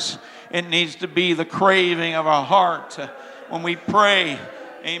practice. It needs to be the craving of our heart. When we pray,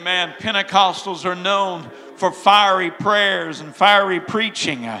 amen, Pentecostals are known for fiery prayers and fiery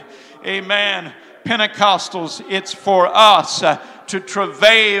preaching. Amen. Pentecostals, it's for us to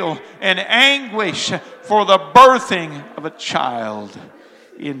travail in anguish for the birthing of a child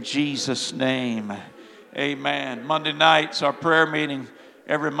in Jesus' name. Amen. Monday nights, our prayer meeting,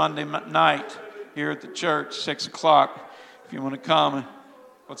 every Monday night here at the church, 6 o'clock. If you want to come,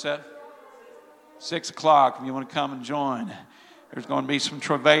 what's that? 6 o'clock, if you want to come and join. There's going to be some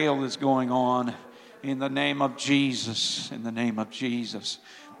travail that's going on in the name of Jesus, in the name of Jesus.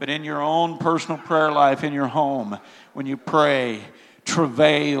 But in your own personal prayer life, in your home, when you pray,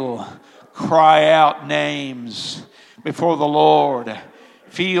 travail, cry out names before the Lord.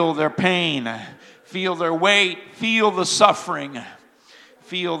 Feel their pain, feel their weight, feel the suffering,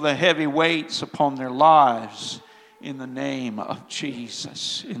 feel the heavy weights upon their lives in the name of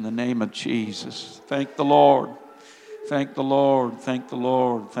Jesus, in the name of Jesus. Thank the Lord. Thank the Lord. Thank the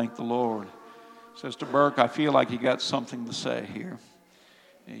Lord. Thank the Lord. Sister Burk, I feel like you got something to say here.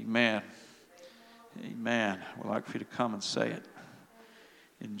 Amen. Amen. We'd like for you to come and say it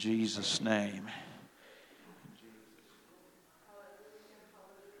in Jesus' name.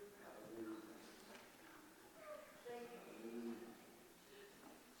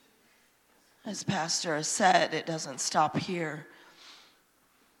 As Pastor has said, it doesn't stop here.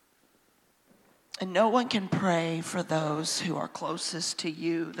 And no one can pray for those who are closest to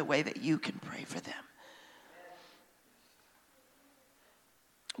you the way that you can pray for them.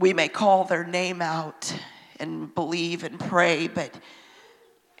 We may call their name out and believe and pray, but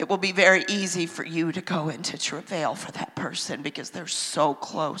it will be very easy for you to go into travail for that person because they're so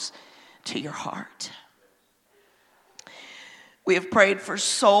close to your heart. We have prayed for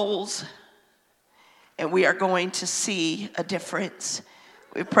souls, and we are going to see a difference.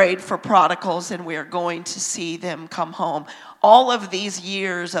 We prayed for prodigals, and we are going to see them come home. All of these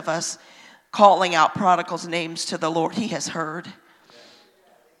years of us calling out prodigals' names to the Lord, He has heard.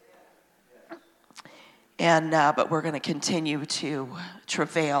 And but we're going to continue to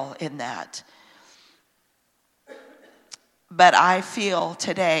travail in that. But I feel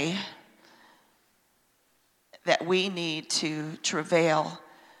today that we need to travail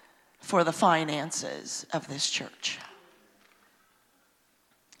for the finances of this church.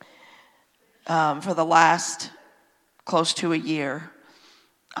 For the last close to a year,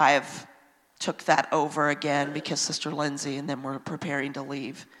 I have took that over again because Sister Lindsay and them were preparing to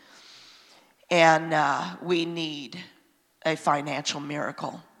leave. And we need a financial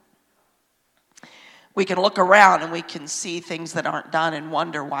miracle. We can look around and we can see things that aren't done and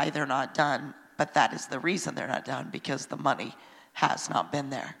wonder why they're not done. But that is the reason they're not done, because the money has not been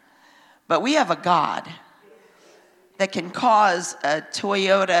there. But we have a God that can cause a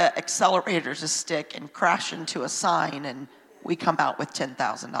Toyota accelerator to stick and crash into a sign, and we come out with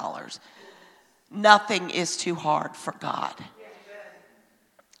 $10,000. Nothing is too hard for God.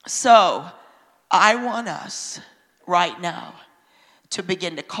 So I want us right now to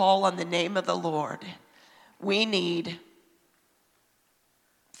begin to call on the name of the Lord. We need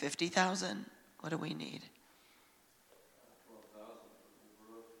 50,000. What do we need?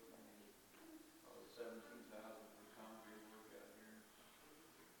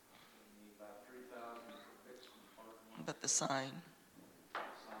 12,000 but the sign,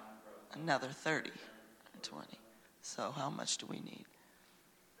 another 30 and 20. So how much do we need?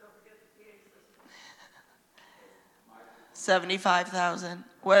 75,000,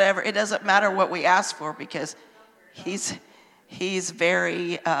 whatever. It doesn't matter what we ask for, because he's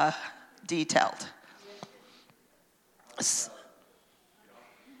very detailed.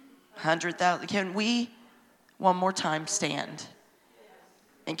 100,000. Can we one more time stand?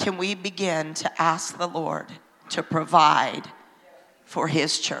 And can we begin to ask the Lord to provide for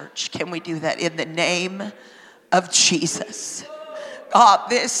His church? Can we do that in the name of Jesus? God,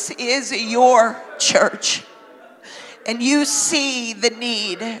 this is your church. And you see the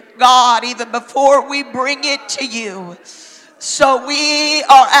need, God, even before we bring it to you. So we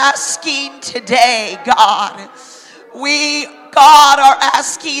are asking today, God, God, are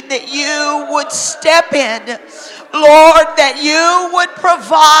asking that you would step in, Lord, that you would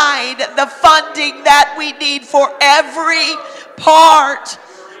provide the funding that we need for every part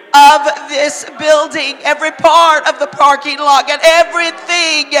of this building, every part of the parking lot, and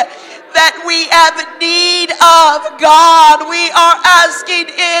everything that we have need of. God, we are asking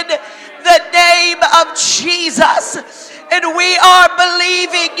in the name of Jesus. And we are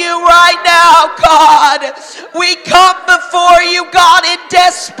believing you right now, God. We come before you, God, in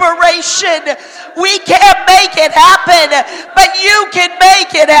desperation. We can't make it happen, but you can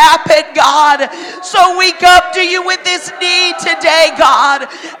make it happen, God. So we come to you with this need today, God,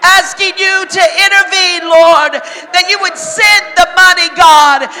 asking you to intervene, Lord, that you would send the money,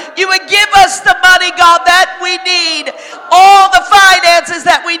 God. You would give us the money, God, that we need, all the finances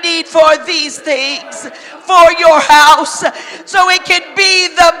that we need for these things, for your house, so it can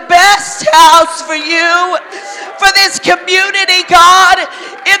be the best house for you, for this community, God,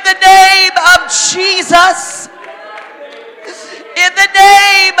 in the name of Jesus. In the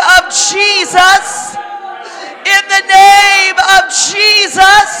name of Jesus. In the name of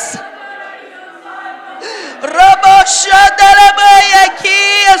Jesus.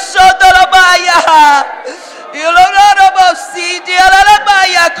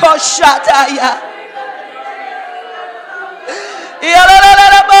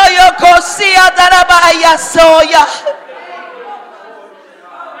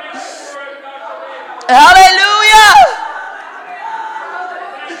 Hallelujah.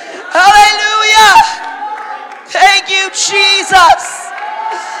 Hallelujah. Thank you, Jesus.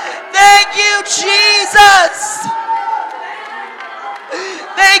 Thank you, Jesus.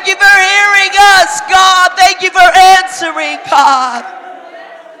 Thank you for hearing us, God. Thank you for answering, God.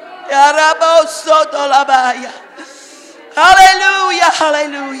 Hallelujah.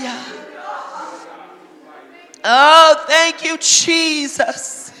 Hallelujah. Oh, thank you,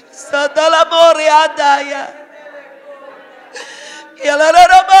 Jesus.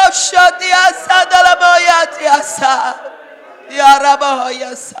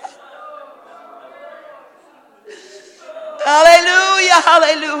 Hallelujah,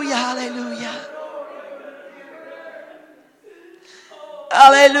 hallelujah, hallelujah.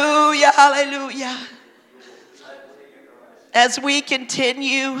 Hallelujah, hallelujah. As we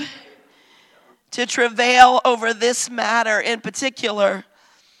continue to travail over this matter in particular,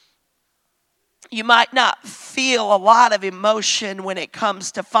 you might not feel a lot of emotion when it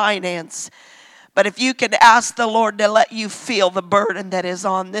comes to finance, but if you can ask the Lord to let you feel the burden that is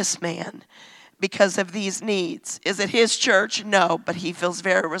on this man because of these needs. Is it his church? No, but he feels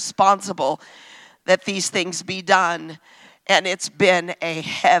very responsible that these things be done, and it's been a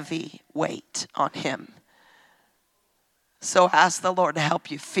heavy weight on him. So ask the Lord to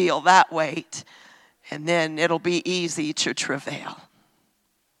help you feel that weight, and then it'll be easy to travail.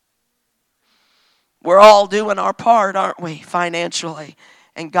 We're all doing our part, aren't we, financially?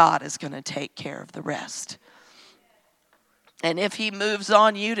 And God is going to take care of the rest. And if he moves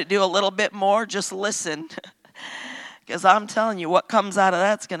on you to do a little bit more, just listen. Because I'm telling you, what comes out of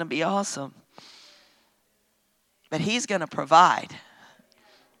that's going to be awesome. But he's going to provide.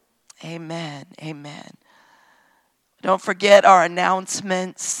 Amen, amen. Don't forget our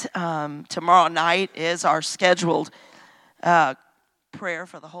announcements. Tomorrow night is our scheduled prayer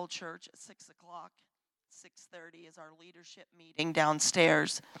for the whole church at 6 o'clock. 6:30 is our leadership meeting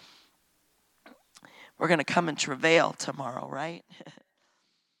downstairs. We're going to come and travail tomorrow, right?